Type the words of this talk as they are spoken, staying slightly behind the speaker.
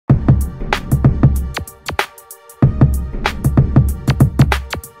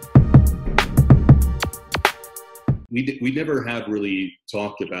we never have really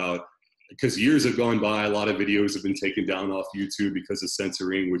talked about, because years have gone by, a lot of videos have been taken down off YouTube because of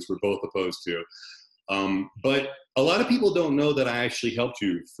censoring, which we're both opposed to. But a lot of people don't know that I actually helped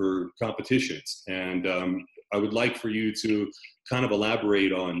you for competitions. And I would like for you to kind of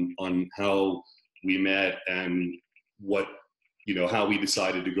elaborate on how we met and what, you know, how we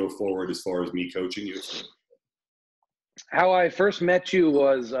decided to go forward as far as me coaching you. How I first met you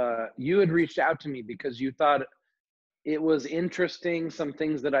was you had reached out to me because you thought it was interesting, some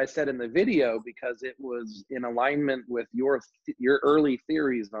things that I said in the video, because it was in alignment with your early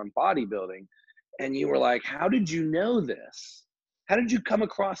theories on bodybuilding. And you were like, how did you know this? How did you come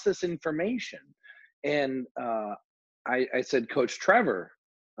across this information? And I said, Coach Trevor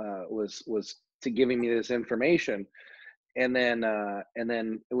was to giving me this information. And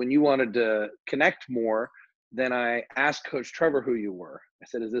then when you wanted to connect more, then I asked Coach Trevor who you were. I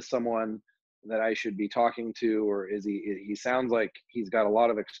said, is this someone that I should be talking to, or is he sounds like he's got a lot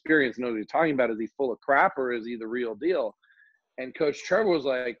of experience, knows what he's talking about. Is he full of crap, or is he the real deal? And Coach Trevor was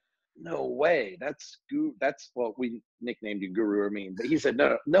like, no way, that's well, we nicknamed you Guru Ameen, but he said,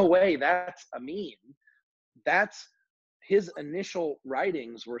 no way, that's Ameen. That's his initial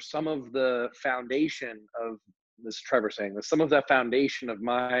writings were some of the foundation of this, Trevor saying this, some of the foundation of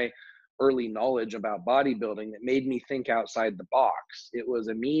my early knowledge about bodybuilding that made me think outside the box. It was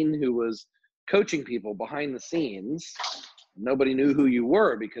Ameen who was coaching people behind the scenes. Nobody knew who you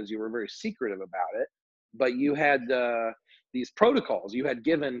were because you were very secretive about it, but you had these protocols you had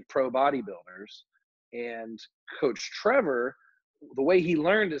given pro bodybuilders. And Coach Trevor, the way he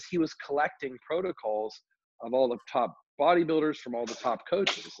learned is he was collecting protocols of all the top bodybuilders from all the top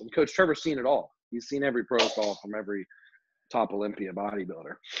coaches. And Coach Trevor's seen it all. He's seen every protocol from every top Olympia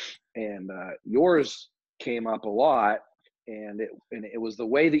bodybuilder. And yours came up a lot. And it was the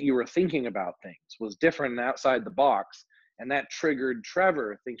way that you were thinking about things was different and outside the box. And that triggered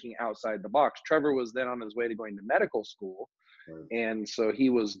Trevor thinking outside the box. Trevor was then on his way to going to medical school. And so he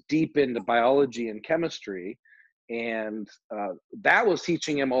was deep into biology and chemistry. And that was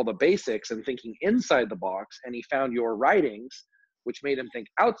teaching him all the basics and thinking inside the box. And he found your writings, which made him think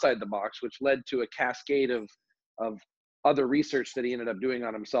outside the box, which led to a cascade of other research that he ended up doing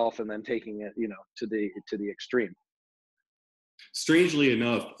on himself and then taking it, you know, to the extreme. Strangely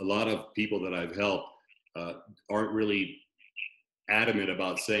enough, a lot of people that I've helped aren't really adamant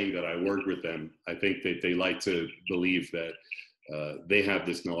about saying that I worked with them. I think that they like to believe that they have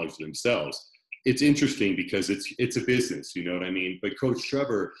this knowledge themselves. It's interesting because it's a business, you know what I mean? But Coach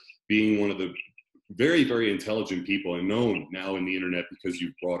Trevor, being one of the very, very intelligent people and known now in the internet because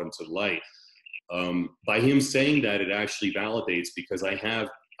you've brought him to light, by him saying that, it actually validates, because I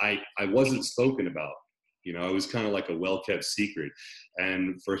wasn't spoken about. You know, I was kind of like a well-kept secret.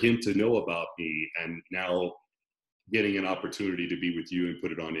 And for him to know about me and now getting an opportunity to be with you and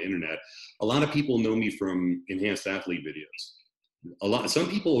put it on the internet, a lot of people know me from Enhanced Athlete videos. Some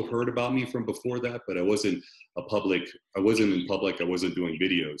people have heard about me from before that, but I wasn't in public, I wasn't doing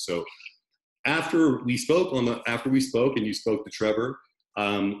videos. So after we spoke and you spoke to Trevor,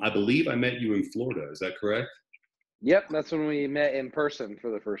 I believe I met you in Florida. Is that correct? Yep, that's when we met in person for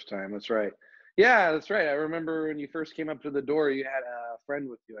the first time. That's right. Yeah, that's right. I remember when you first came up to the door, you had a friend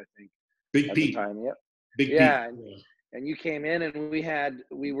with you, I think. Big Pete. At the time, yep. Big yeah, Pete. And you came in, and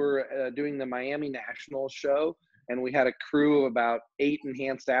we were doing the Miami National show, and we had a crew of about 8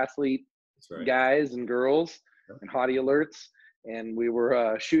 enhanced athlete guys and girls and hottie alerts, and we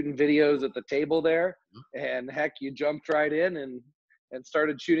were shooting videos at the table there. And heck, you jumped right in and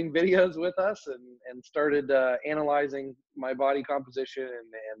started shooting videos with us and started analyzing my body composition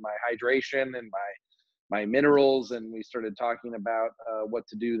and my hydration and my minerals. And we started talking about what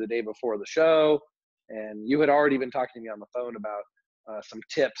to do the day before the show. And you had already been talking to me on the phone about some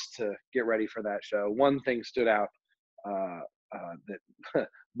tips to get ready for that show. One thing stood out that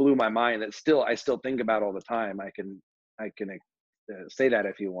blew my mind that I still think about all the time. I can say that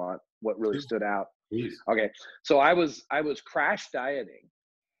if you want, what really stood out. Please. Okay. So I was crash dieting,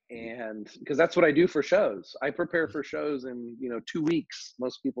 and because that's what I do for shows. I prepare for shows in 2 weeks.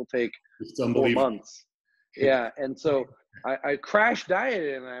 Most people take 4 months. Yeah. And so I crash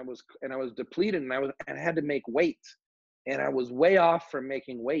dieted, and I was depleted, and I had to make weight, and I was way off from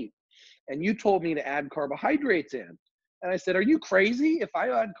making weight. And you told me to add carbohydrates in. And I said, are you crazy? If I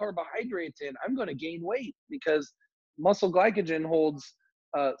add carbohydrates in, I'm going to gain weight, because muscle glycogen holds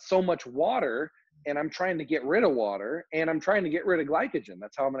so much water, and I'm trying to get rid of water, and I'm trying to get rid of glycogen.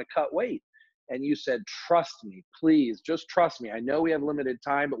 That's how I'm going to cut weight. And you said, trust me, please, just trust me. I know we have limited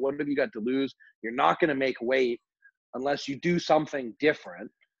time, but what have you got to lose? You're not going to make weight unless you do something different.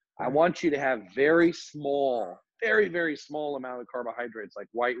 I want you to have very small very, very small amount of carbohydrates, like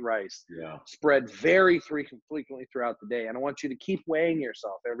white rice, Yeah. spread very frequently throughout the day. And I want you to keep weighing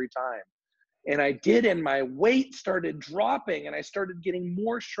yourself every time. And I did, and my weight started dropping, and I started getting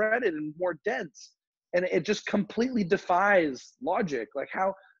more shredded and more dense. And it just completely defies logic. Like,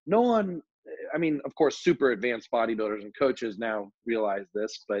 how no one, I mean, of course, super advanced bodybuilders and coaches now realize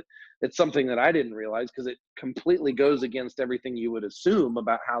this, but it's something that I didn't realize because it completely goes against everything you would assume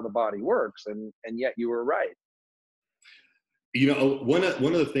about how the body works. And yet you were right. You know, one of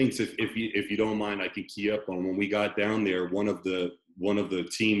the things, if you don't mind, I can key up on. When we got down there, one of the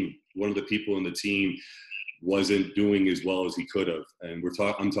people in the team wasn't doing as well as he could have, and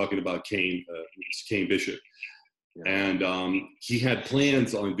I'm talking about Kane Bishop, Yeah. and he had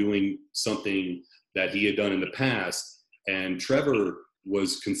plans on doing something that he had done in the past, and Trevor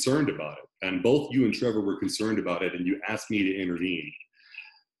was concerned about it, and both you and Trevor were concerned about it, and you asked me to intervene.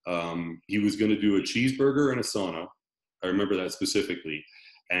 He was going to do a cheeseburger and a sauna. I remember that specifically,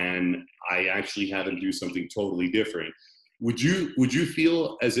 and I actually had him do something totally different. Would you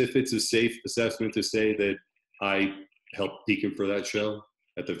feel as if it's a safe assessment to say that I helped peak him for that show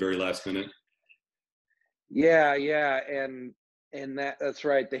at the very last minute? Yeah, and that's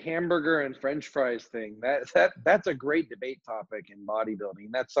right. The hamburger and French fries thing. That's a great debate topic in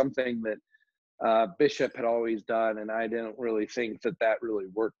bodybuilding. That's something that Bishop had always done, and I didn't really think that really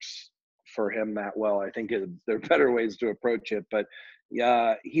works for him that well. I think there are better ways to approach it, but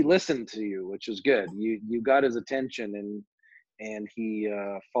yeah, he listened to you, which is good. You got his attention, and he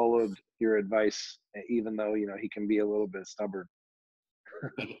followed your advice, even though he can be a little bit stubborn.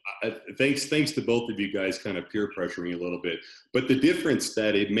 Thanks to both of you guys kind of peer pressuring a little bit, but the difference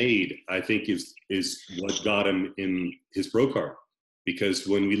that it made, I think, is what got him in his pro card, because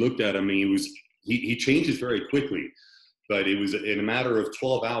when we looked at him, he changes very quickly, but it was in a matter of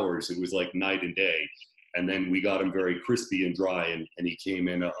 12 hours, it was like night and day. And then we got him very crispy and dry, and he came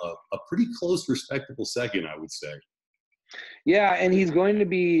in a pretty close, respectable second, I would say. Yeah, and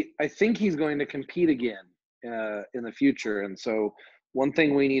I think he's going to compete again in the future. And so one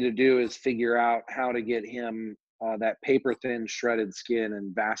thing we need to do is figure out how to get him that paper thin shredded skin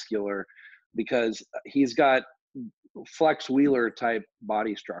and vascular, because he's got Flex Wheeler type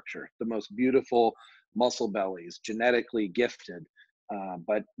body structure, the most beautiful muscle bellies, genetically gifted.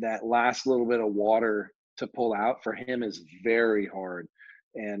 But that last little bit of water to pull out for him is very hard.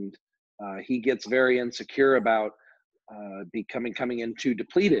 And he gets very insecure about coming in too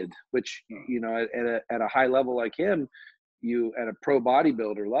depleted, which, at a high level like him, at a pro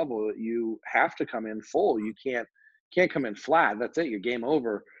bodybuilder level, you have to come in full. You can't come in flat. That's it. You're game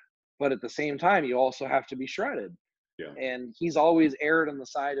over. But at the same time, you also have to be shredded. Yeah. And he's always erred on the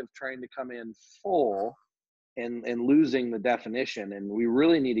side of trying to come in full and losing the definition. And we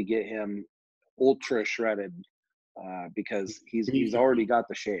really need to get him ultra shredded because he's already got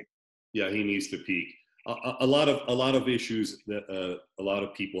the shape. Yeah, he needs to peak. A lot of issues that a lot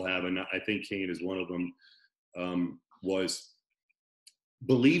of people have, and I think Kane is one of them, was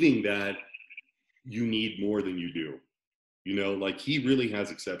believing that you need more than you do. Like, he really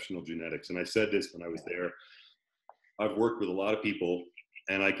has exceptional genetics. And I said this when I was there. I've worked with a lot of people,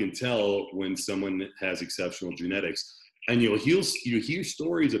 and I can tell when someone has exceptional genetics. And you hear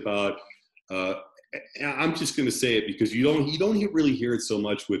stories about, I'm just going to say it because you don't really hear it so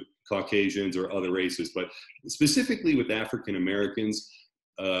much with Caucasians or other races, but specifically with African Americans,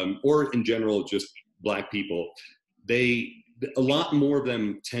 or in general, just Black people, a lot more of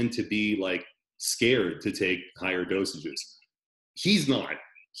them tend to be like scared to take higher dosages. He's not.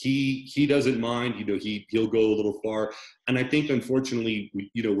 He doesn't mind. He'll go a little far. And I think, unfortunately,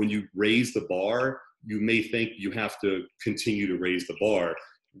 when you raise the bar, you may think you have to continue to raise the bar,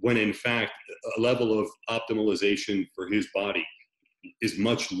 when in fact a level of optimization for his body is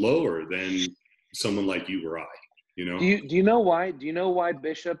much lower than someone like you or I. Do you know why? Do you know why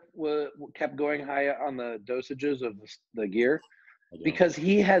Bishop kept going high on the dosages of the gear? Because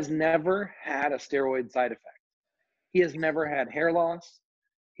he has never had a steroid side effect. He has never had hair loss.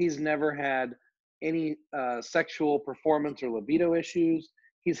 He's never had any sexual performance or libido issues.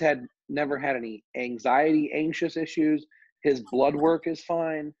 He's never had any anxious issues. His blood work is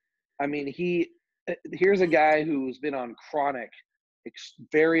fine. I mean, here's a guy who's been on chronic,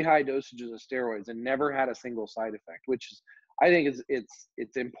 very high dosages of steroids and never had a single side effect, which is, I think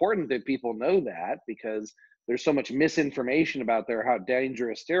it's important that people know that, because there's so much misinformation about how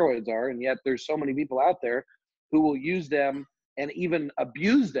dangerous steroids are, and yet there's so many people out there who will use them and even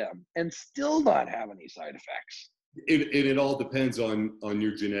abuse them and still not have any side effects. It all depends on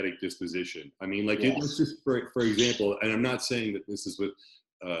your genetic disposition. I mean, like, Yes. let's just for example, and I'm not saying that this is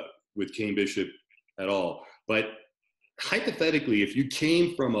with Kane Bishop at all. But hypothetically, if you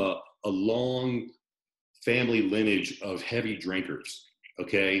came from a long family lineage of heavy drinkers,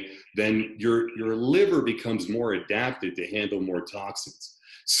 okay, then your liver becomes more adapted to handle more toxins.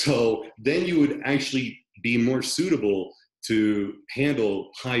 So then you would actually be more suitable to handle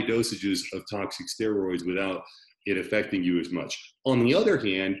high dosages of toxic steroids without it affecting you as much. On the other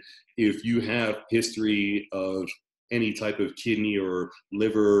hand, if you have history of any type of kidney or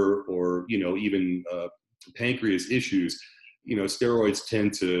liver or, you know, even pancreas issues, you know, steroids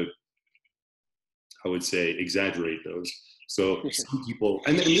tend to, I would say, exaggerate those. So some people,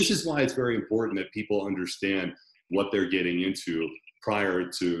 and this is why it's very important that people understand what they're getting into prior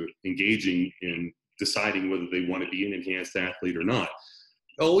to engaging in deciding whether they want to be an enhanced athlete or not.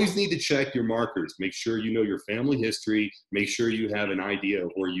 Always need to check your markers. Make sure you know your family history. Make sure you have an idea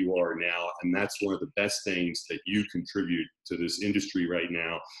of where you are now. And that's one of the best things that you contribute to this industry right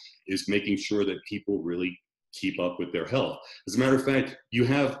now, is making sure that people really keep up with their health. As a matter of fact, you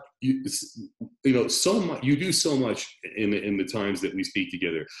know, so much, you do so much in the times that we speak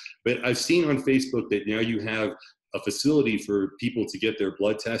together. But I've seen on Facebook that now you have a facility for people to get their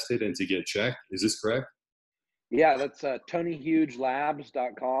blood tested and to get checked. Is this correct? Yeah, that's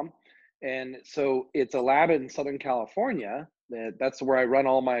TonyHugeLabs.com. And so it's a lab in Southern California. That's where I run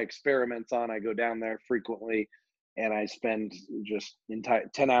all my experiments on. I go down there frequently, and I spend just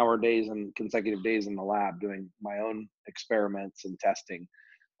 10-hour days and consecutive days in the lab doing my own experiments and testing.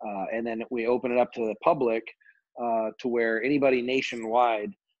 And then we open it up to the public to where anybody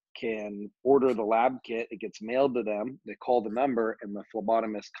nationwide can order the lab kit. It gets mailed to them. They call the number, and the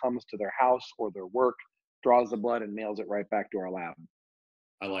phlebotomist comes to their house or their work, draws the blood, and mails it right back to our lab.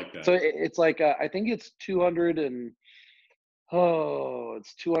 I like that. So it's like I think it's it's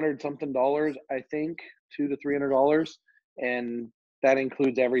 $200 something, I think, $200 to $300, and that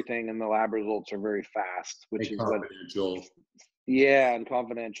includes everything. And the lab results are very fast, which and is confidential. and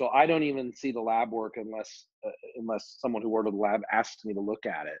confidential. I don't even see the lab work unless someone who ordered the lab asks me to look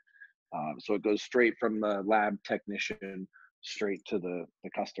at it. So it goes straight from the lab technician straight to the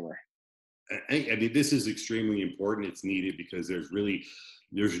customer. I mean, this is extremely important. It's needed because there's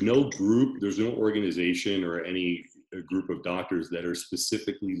no group, there's no organization or any group of doctors that are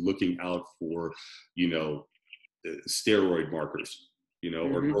specifically looking out for, you know, steroid markers, you know,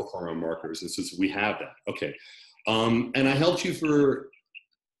 or growth hormone markers. It's just, we have that. Okay. And I helped you for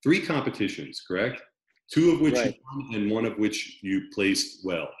 3 competitions, correct? 2 of which Right. you won, and 1 of which you placed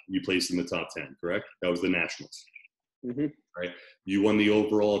well. You placed in the top 10, correct? That was the nationals. Right. You won the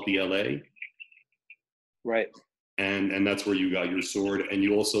overall at the LA. Right. And that's where you got your sword. And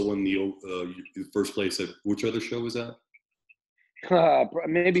you also won the first place at, which other show was that?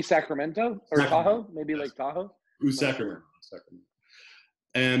 Maybe Sacramento or Tahoe, maybe Lake Tahoe. It was Sacramento.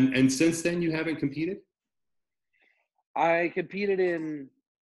 And since then you haven't competed? I competed in,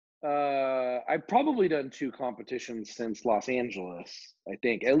 I've probably done 2 competitions since Los Angeles, I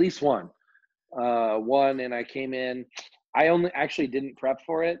think, at least one. And I came in, I only actually didn't prep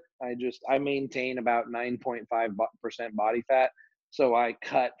for it. I maintain about 9.5% body fat. So I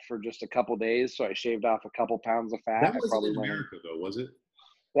cut for just a couple days. So I shaved off a couple pounds of fat. That wasn't in America though, was it?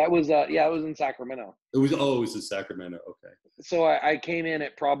 That was, yeah, it was in Sacramento. It was in Sacramento. Okay. So I came in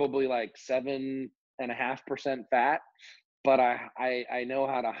at probably like 7.5% fat, but I know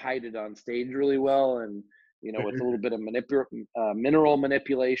how to hide it on stage really well. And, you know, with a little bit of mineral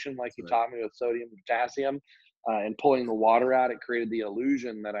manipulation, like you taught me with sodium and potassium, and pulling the water out, it created the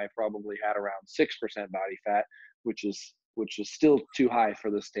illusion that I probably had around 6% body fat, which is still too high for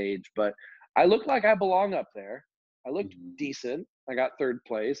the stage. But I look like I belong up there. I looked decent. I got 3rd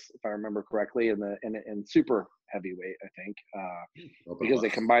place, if I remember correctly, in super heavyweight, I think, because they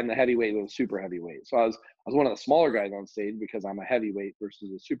combined the heavyweight with super heavyweight. So I was one of the smaller guys on stage because I'm a heavyweight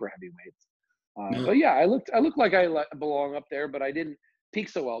versus a super heavyweight. But yeah, I looked like I belong up there, but I didn't peak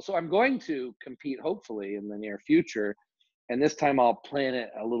so well. So I'm going to compete hopefully in the near future, and this time I'll plan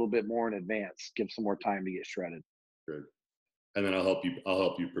it a little bit more in advance, give some more time to get shredded. Good. And then I'll help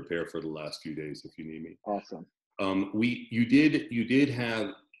you prepare for the last few days if you need me. Awesome. You did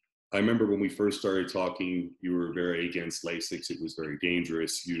have, I remember when we first started talking, you were very against Lasix. It was very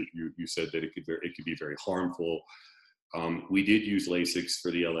dangerous. You said that it could be very harmful. We did use Lasix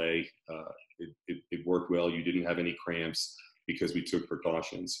for the LA. It worked well. You didn't have any cramps because we took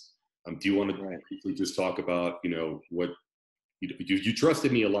precautions. Do you want to briefly just talk about, you know, what you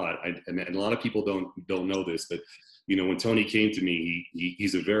trusted me a lot, and a lot of people don't know this, but you know, when Tony came to me,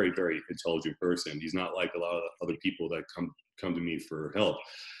 he's a very, very intelligent person. He's not like a lot of other people that come to me for help.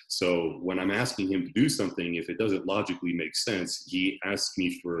 So when I'm asking him to do something, if it doesn't logically make sense, he asks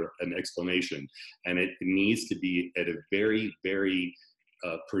me for an explanation. And it needs to be at a very, very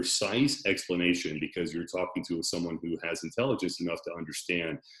precise explanation, because you're talking to someone who has intelligence enough to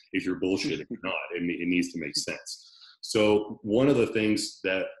understand if you're bullshitting or not. It needs to make sense. So one of the things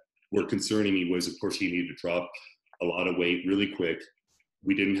that were concerning me was, of course, he needed to drop a lot of weight really quick.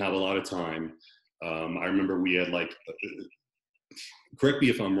 We didn't have a lot of time. I remember we had like, correct me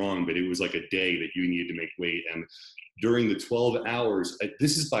if I'm wrong, but it was like a day that you needed to make weight. And during the 12 hours,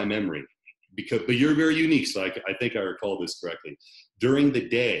 this is by memory, but you're very unique, so I think I recall this correctly. During the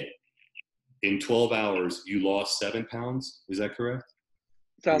day, in 12 hours, you lost 7 pounds. Is that correct?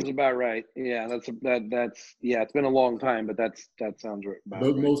 Sounds about right. Yeah, that's yeah. It's been a long time, but that sounds about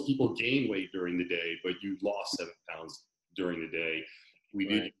right. Most people gain weight during the day, but you lost 7 pounds during the day. We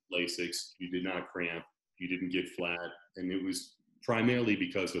did Lasix. You did not cramp. You didn't get flat, and it was primarily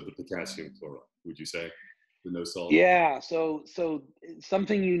because of the potassium chloride. Would you say? The no salt? Yeah, so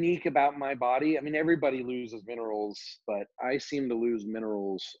something unique about my body. I mean, everybody loses minerals, but I seem to lose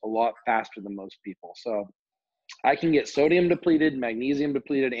minerals a lot faster than most people. So I can get sodium depleted, magnesium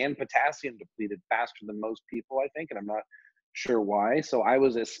depleted, and potassium depleted faster than most people, I think, and I'm not sure why. So I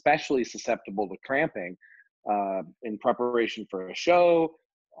was especially susceptible to cramping in preparation for a show,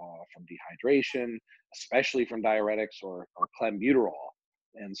 from dehydration, especially from diuretics or clenbuterol.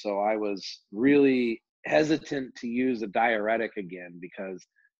 And so I was really hesitant to use a diuretic again, because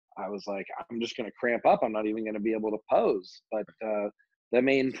I was like, I'm just going to cramp up. I'm not even going to be able to pose. But the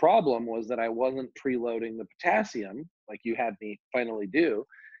main problem was that I wasn't preloading the potassium like you had me finally do.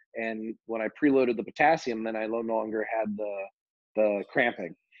 And when I preloaded the potassium, then I no longer had the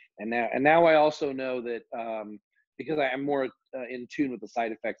cramping. And now I also know that because I am more in tune with the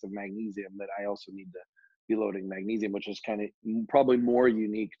side effects of magnesium, that I also need to be loading magnesium, which is kind of probably more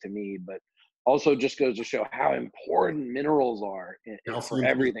unique to me, but also just goes to show how important minerals are for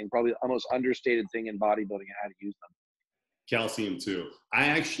everything. Probably the most understated thing in bodybuilding and how to use them. Calcium too. I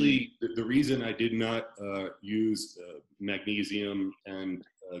actually, the reason I did not use magnesium and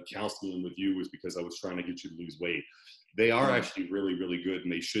calcium with you was because I was trying to get you to lose weight. They are actually really, really good,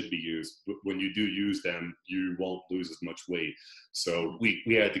 and they should be used. But when you do use them, you won't lose as much weight. So we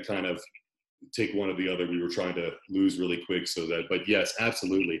had to kind of take one or the other. We were trying to lose really quick, so that, but yes,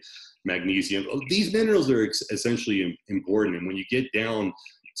 absolutely. Magnesium. These minerals are essentially important. And when you get down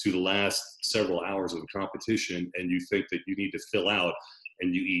to the last several hours of a competition and you think that you need to fill out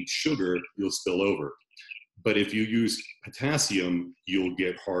and you eat sugar, you'll spill over. But if you use potassium, you'll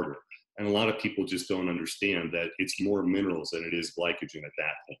get harder. And a lot of people just don't understand that it's more minerals than it is glycogen at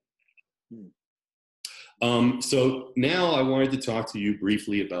that point. So now I wanted to talk to you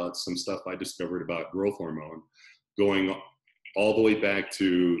briefly about some stuff I discovered about growth hormone, going all the way back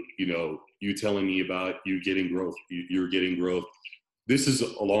to, you telling me about you getting growth, you're getting growth. This is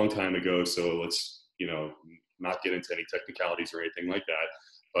a long time ago, so let's, not get into any technicalities or anything like that,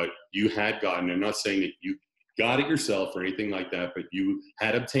 but you had gotten, I'm not saying that you got it yourself or anything like that, but you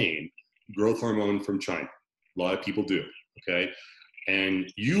had obtained growth hormone from China. A lot of people do, okay?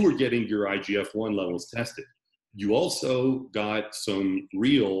 And you were getting your IGF-1 levels tested. You also got some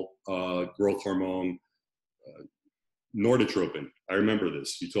real growth hormone, Norditropin. I remember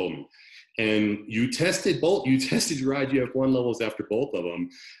this, you told me. And you tested both, you tested your IGF-1 levels after both of them.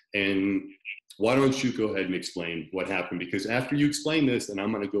 And why don't you go ahead and explain what happened? Because after you explain this, and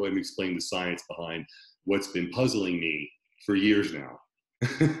I'm gonna go ahead and explain the science behind what's been puzzling me for years now.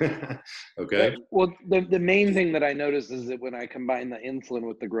 Okay. Well, the main thing that I noticed is that when I combined the insulin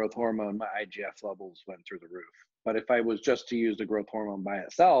with the growth hormone, my IGF levels went through the roof. But if I was just to use the growth hormone by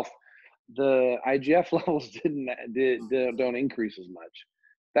itself, the IGF levels don't increase as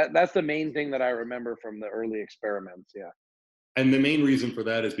much. That's the main thing that I remember from the early experiments. Yeah. And the main reason for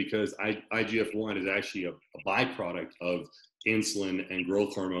that is because IGF-1 is actually a byproduct of insulin and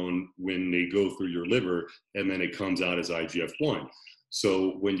growth hormone when they go through your liver, and then it comes out as IGF-1.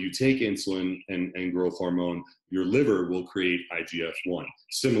 So when you take insulin and growth hormone, your liver will create IGF-1,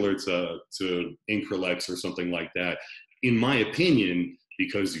 similar to Increlex or something like that. In my opinion,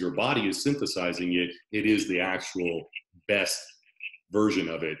 because your body is synthesizing it, it is the actual best version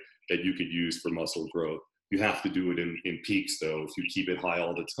of it that you could use for muscle growth. You have to do it in peaks, though. If you keep it high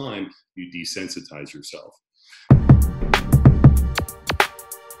all the time, you desensitize yourself.